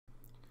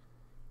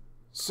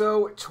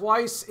So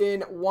twice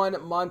in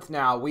 1 month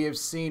now, we have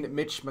seen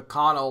Mitch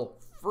McConnell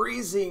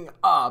freezing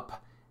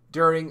up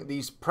during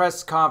these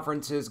press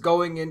conferences,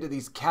 going into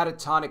these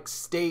catatonic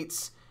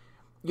states.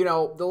 You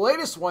know, the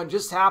latest one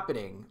just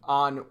happening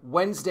on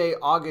Wednesday,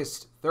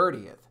 August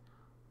 30th.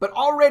 But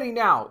already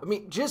now, I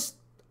mean, just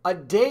a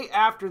day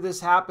after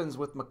this happens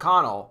with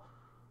McConnell,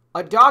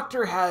 a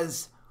doctor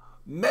has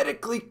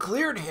medically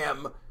cleared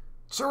him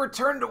to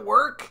return to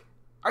work.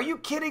 Are you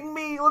kidding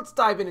me? Let's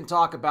dive in and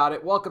talk about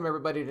it. Welcome,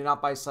 everybody, to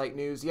Not By Sight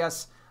News.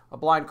 Yes, a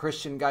blind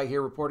Christian guy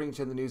here reporting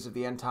to the news of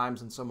the end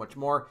times and so much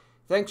more.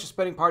 Thanks for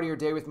spending part of your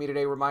day with me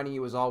today, reminding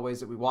you, as always,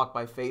 that we walk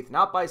by faith,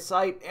 not by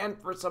sight.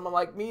 And for someone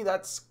like me,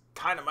 that's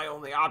kind of my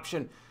only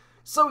option.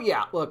 So,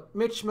 yeah, look,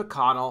 Mitch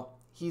McConnell,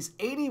 he's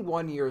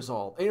 81 years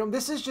old. You know,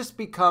 this has just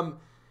become,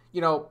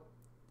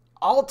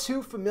 all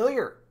too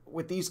familiar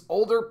with these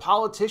older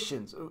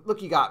politicians.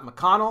 Look, you got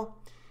McConnell,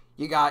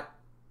 you got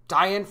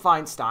Dianne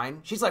Feinstein.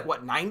 She's like,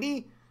 what,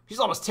 90? She's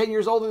almost 10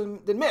 years older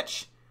than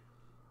Mitch.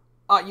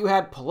 You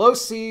had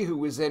Pelosi, who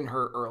was in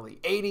her early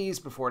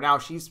 80s before now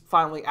she's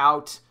finally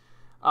out.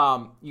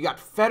 You got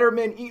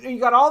Fetterman. You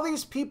got all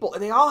these people,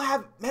 and they all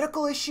have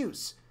medical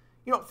issues.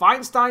 You know,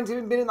 Feinstein's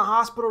even been in the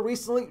hospital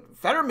recently.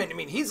 Fetterman, I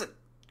mean, he's a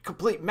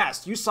complete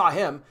mess. You saw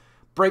him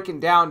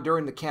breaking down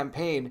during the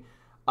campaign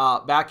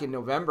back in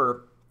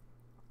November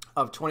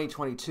of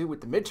 2022 with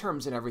the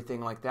midterms and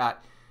everything like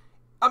that.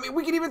 I mean,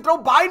 we can even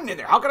throw Biden in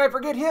there. How could I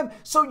forget him?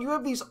 So you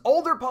have these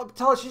older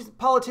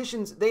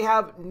politicians. They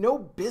have no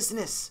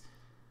business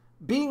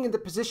being in the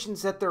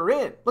positions that they're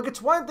in. Look,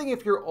 it's one thing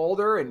if you're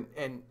older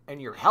and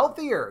you're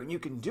healthier and you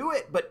can do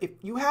it. But if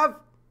you have,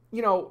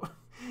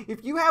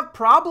 if you have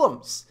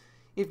problems,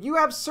 if you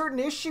have certain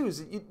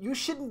issues, you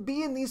shouldn't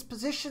be in these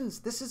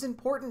positions. This is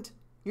important.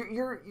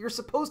 You're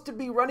supposed to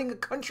be running a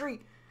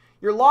country.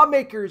 You're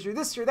lawmakers. You're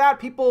this, you're that.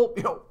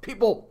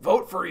 People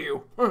vote for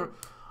you.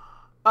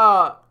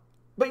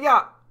 But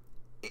yeah,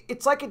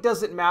 it's like it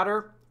doesn't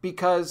matter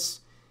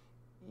because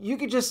you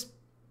could just,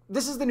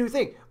 this is the new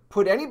thing,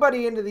 put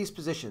anybody into these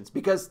positions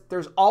because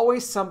there's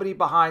always somebody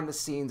behind the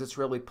scenes that's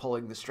really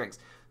pulling the strings.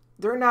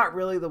 They're not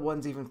really the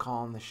ones even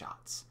calling the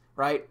shots,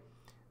 right?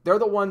 They're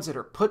the ones that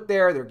are put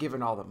there. They're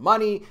given all the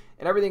money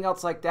and everything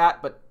else like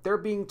that, but they're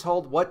being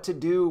told what to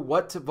do,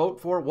 what to vote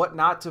for, what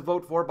not to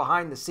vote for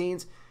behind the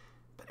scenes.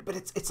 But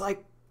it's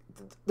like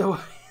the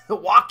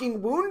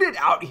walking wounded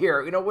out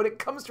here, when it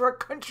comes to our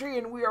country,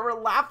 and we are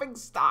a laughing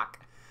stock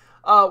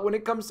when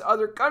it comes to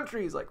other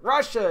countries like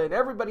Russia and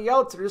everybody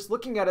else that are just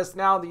looking at us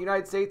now in the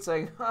United States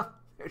saying,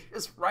 they're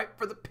just ripe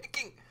for the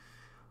picking.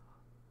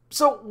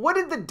 So what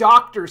did the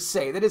doctor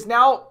say that has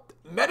now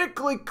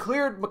medically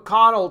cleared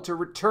McConnell to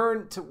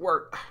return to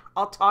work?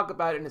 I'll talk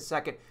about it in a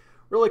second.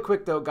 Really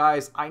quick though,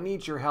 guys, I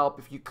need your help.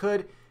 If you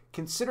could,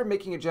 consider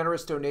making a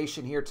generous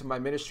donation here to my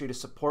ministry to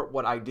support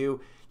what I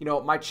do.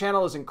 My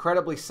channel is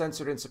incredibly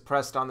censored and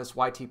suppressed on this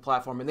YT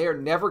platform, and they are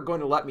never going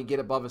to let me get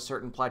above a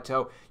certain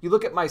plateau. You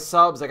look at my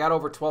subs, I got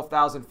over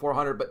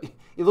 12,400, but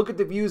you look at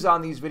the views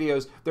on these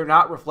videos, they're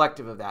not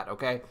reflective of that,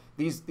 okay?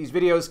 These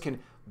videos can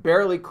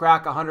barely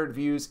crack 100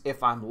 views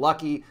if I'm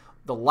lucky.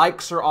 The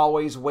likes are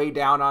always way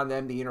down on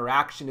them. The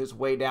interaction is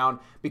way down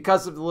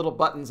because of the little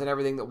buttons and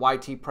everything that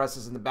YT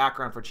presses in the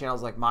background for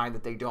channels like mine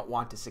that they don't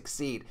want to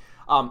succeed.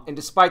 And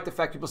despite the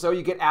fact people say, oh,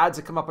 you get ads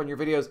that come up on your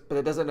videos, but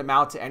it doesn't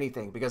amount to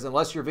anything because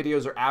unless your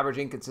videos are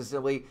averaging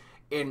consistently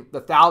in the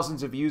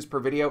thousands of views per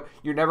video,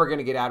 you're never going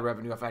to get ad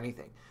revenue off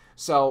anything.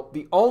 So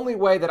the only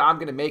way that I'm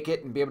going to make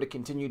it and be able to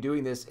continue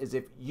doing this is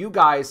if you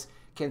guys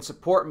can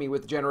support me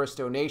with generous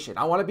donation.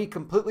 I want to be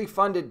completely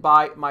funded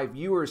by my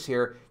viewers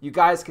here. You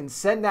guys can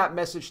send that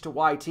message to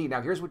YT.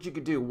 Now, here's what you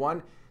could do.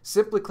 One,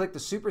 simply click the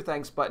super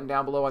thanks button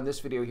down below on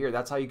this video here.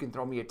 That's how you can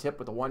throw me a tip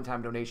with a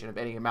one-time donation of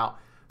any amount.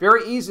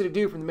 Very easy to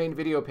do from the main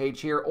video page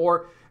here,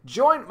 or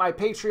join my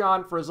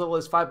Patreon for as little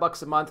as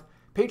 $5 a month.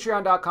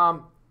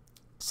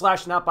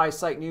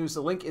 Patreon.com/NotBySightNews.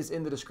 The link is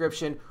in the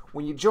description.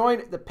 When you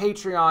join the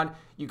Patreon,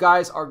 you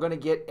guys are going to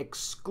get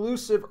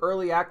exclusive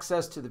early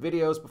access to the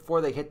videos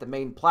before they hit the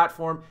main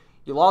platform.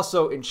 You'll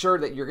also ensure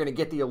that you're going to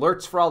get the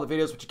alerts for all the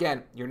videos, which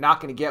again, you're not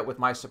going to get with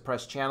my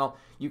suppressed channel.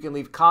 You can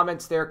leave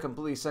comments there,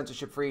 completely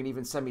censorship free, and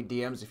even send me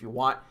DMs if you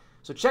want.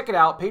 So check it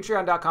out,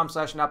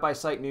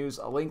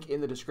 patreon.com/NotBySightNews, a link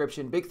in the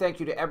description. Big thank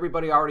you to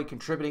everybody already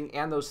contributing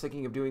and those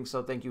thinking of doing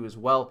so. Thank you as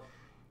well.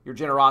 Your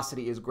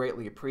generosity is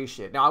greatly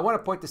appreciated. Now, I want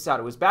to point this out.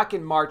 It was back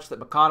in March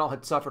that McConnell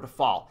had suffered a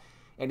fall,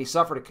 and he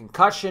suffered a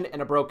concussion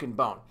and a broken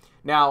bone.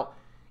 Now,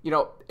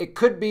 it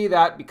could be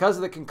that because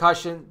of the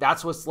concussion,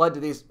 that's what's led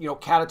to these,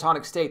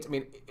 catatonic states. I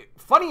mean,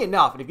 funny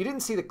enough, and if you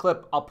didn't see the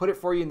clip, I'll put it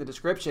for you in the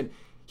description.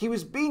 He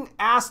was being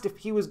asked if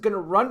he was going to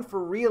run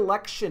for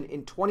re-election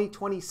in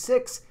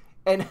 2026,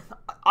 and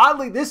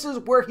oddly, this is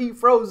where he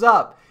froze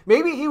up.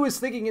 Maybe he was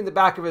thinking in the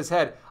back of his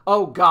head,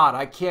 oh God,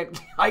 I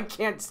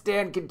can't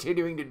stand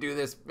continuing to do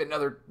this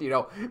another,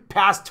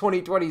 past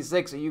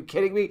 2026. Are you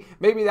kidding me?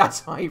 Maybe that's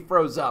how he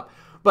froze up.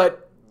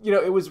 But,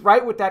 it was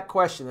right with that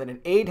question that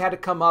an aide had to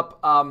come up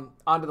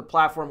onto the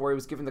platform where he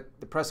was giving the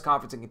press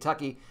conference in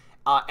Kentucky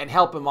and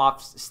help him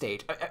off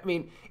stage. I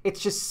mean, it's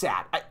just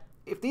sad.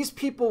 if these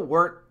people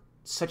weren't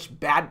such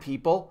bad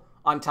people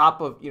on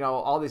top of,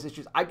 all these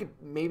issues, I could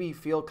maybe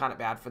feel kind of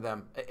bad for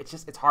them.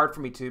 It's hard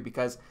for me to,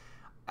 because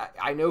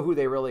I know who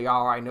they really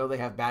are. I know they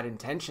have bad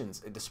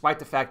intentions, despite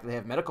the fact that they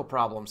have medical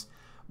problems.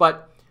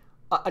 But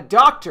a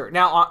doctor,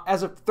 now,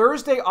 as of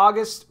Thursday,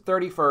 August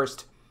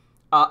 31st,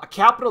 a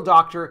Capitol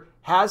doctor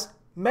has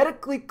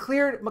medically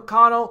cleared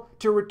McConnell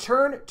to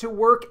return to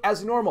work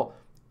as normal.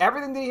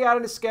 Everything that he had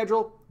on his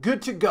schedule,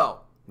 good to go.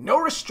 No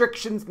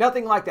restrictions,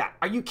 nothing like that.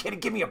 Are you kidding?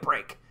 Give me a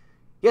break.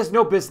 He has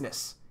no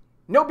business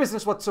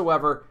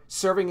whatsoever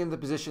serving in the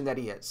position that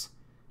he is.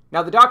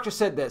 Now, the doctor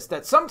said this,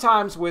 that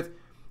sometimes with,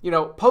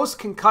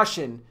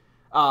 post-concussion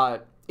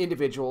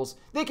individuals,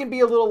 they can be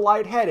a little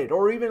lightheaded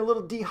or even a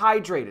little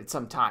dehydrated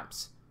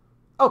sometimes.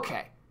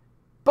 Okay.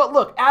 But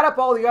look, add up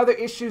all the other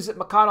issues that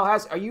McConnell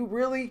has. Are you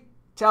really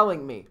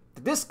telling me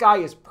that this guy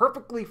is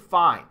perfectly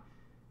fine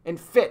and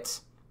fit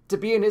to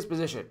be in his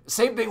position?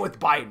 Same thing with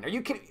Biden. Are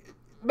you kidding?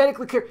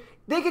 Medically cleared.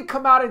 They could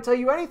come out and tell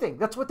you anything.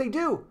 That's what they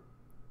do.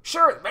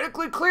 Sure,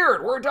 medically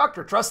cleared. We're a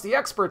doctor. Trust the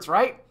experts,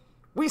 right?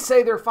 We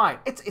say they're fine.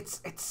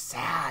 It's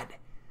sad,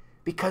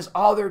 because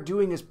all they're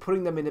doing is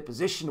putting them in a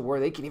position where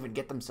they can even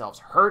get themselves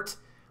hurt.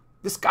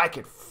 This guy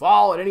could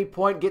fall at any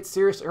point, get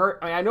seriously hurt.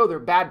 I mean, I know they're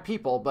bad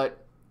people, but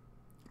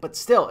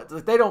still,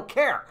 they don't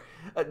care.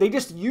 They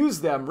just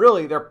use them,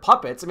 really. They're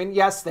puppets. I mean,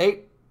 yes,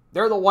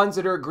 they're the ones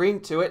that are agreeing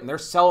to it, and they're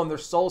selling their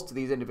souls to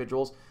these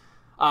individuals.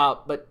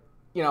 But,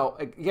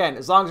 again,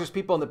 as long as there's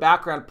people in the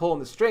background pulling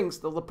the strings,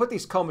 they'll put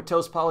these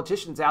comatose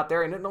politicians out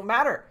there, and it don't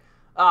matter.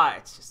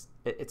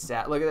 It's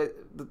sad. Look,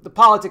 the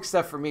politics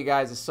stuff for me,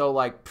 guys, is so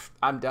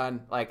I'm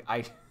done.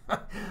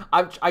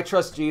 I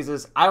trust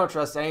Jesus. I don't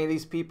trust any of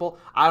these people.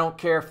 I don't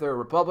care if they're a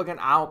Republican.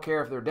 I don't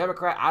care if they're a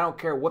Democrat. I don't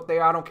care what they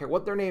are. I don't care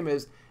what their name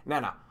is.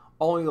 No.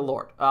 Only the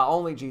Lord.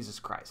 Only Jesus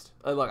Christ.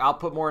 Look, I'll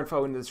put more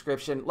info in the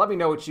description. Let me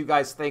know what you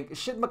guys think.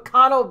 Should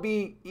McConnell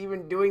be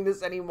even doing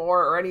this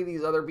anymore, or any of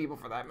these other people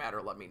for that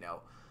matter? Let me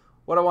know.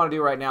 What I want to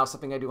do right now is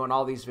something I do on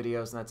all these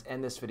videos, and that's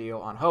end this video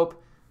on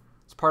hope.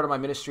 It's part of my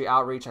ministry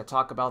outreach. I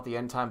talk about the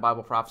end-time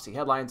Bible prophecy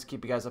headlines,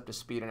 keep you guys up to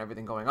speed on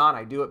everything going on.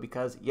 I do it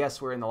because,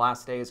 yes, we're in the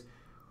last days,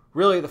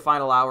 really the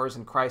final hours,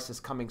 and Christ is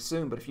coming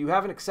soon. But if you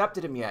haven't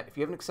accepted him yet, if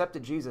you haven't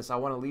accepted Jesus, I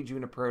want to lead you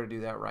in a prayer to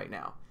do that right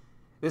now.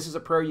 This is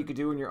a prayer you could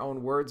do in your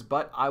own words,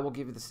 but I will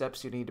give you the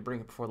steps you need to bring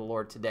it before the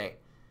Lord today.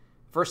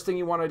 First thing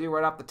you want to do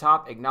right off the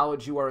top,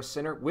 acknowledge you are a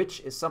sinner,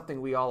 which is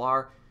something we all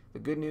are. The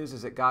good news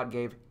is that God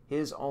gave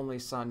his only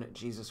son,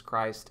 Jesus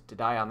Christ, to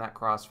die on that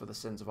cross for the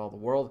sins of all the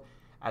world.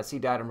 As he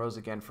died and rose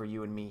again for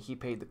you and me, he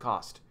paid the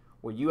cost.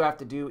 What you have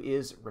to do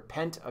is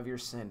repent of your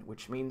sin,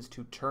 which means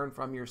to turn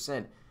from your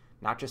sin.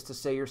 Not just to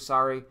say you're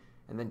sorry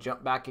and then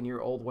jump back in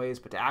your old ways,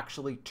 but to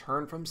actually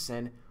turn from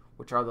sin,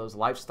 which are those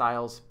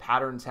lifestyles,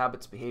 patterns,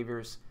 habits,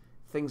 behaviors,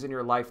 things in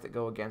your life that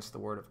go against the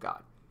Word of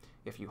God.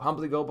 If you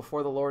humbly go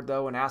before the Lord,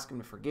 though, and ask him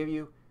to forgive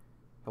you,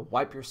 he'll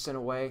wipe your sin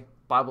away.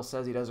 The Bible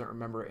says he doesn't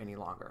remember it any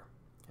longer.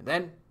 And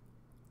then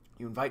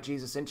you invite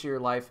Jesus into your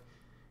life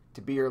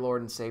to be your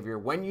Lord and Savior.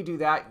 When you do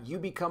that, you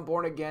become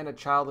born again, a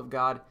child of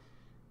God.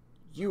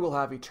 You will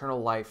have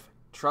eternal life.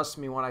 Trust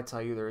me when I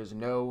tell you, there is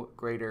no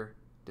greater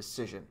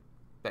decision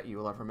that you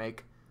will ever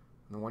make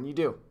than the one you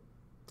do,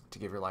 to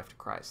give your life to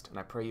Christ. And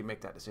I pray you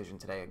make that decision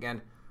today.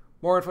 Again,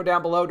 more info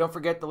down below. Don't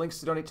forget the links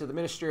to donate to the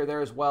ministry are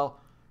there as well.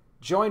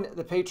 Join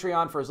the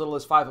Patreon for as little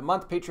as $5 a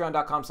month.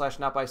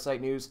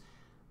 Patreon.com/NotBySightNews.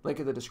 Link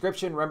in the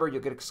description. Remember,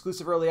 you'll get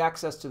exclusive early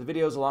access to the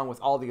videos along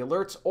with all the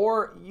alerts,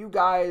 or you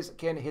guys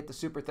can hit the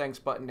super thanks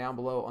button down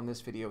below on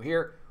this video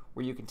here,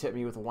 where you can tip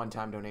me with a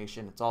one-time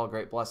donation. It's all a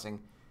great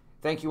blessing.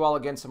 Thank you all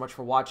again so much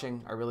for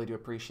watching. I really do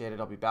appreciate it.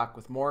 I'll be back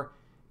with more.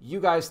 You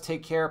guys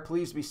take care.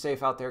 Please be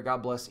safe out there.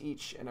 God bless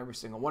each and every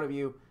single one of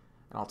you,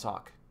 and I'll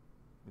talk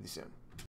with you soon.